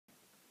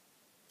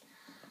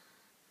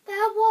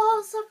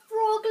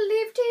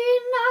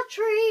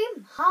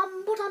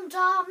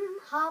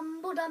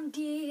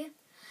hum-dum-dee.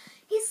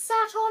 He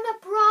sat on a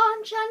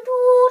branch and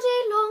all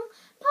day long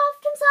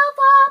puffed himself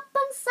up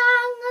and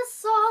sang a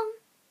song.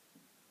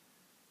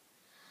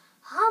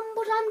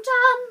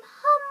 Hum-dum-dum,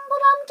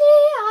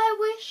 hum-dum-dee, I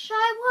wish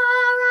I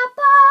were a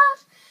bird,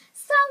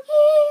 sang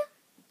he.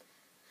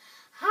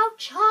 How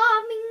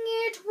charming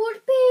it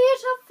would be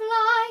to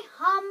fly,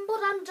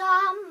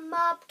 hum-dum-dum,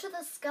 up to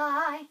the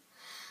sky.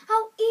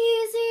 How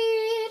easy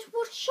it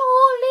would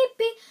surely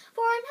be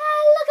for an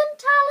elegant,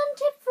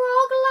 talented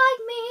frog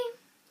like me.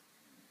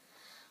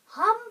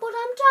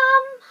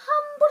 Hum-dum-dum,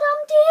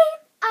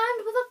 hum-dum-dee,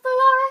 and with a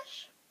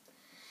flourish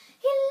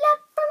he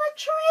leapt from a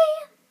tree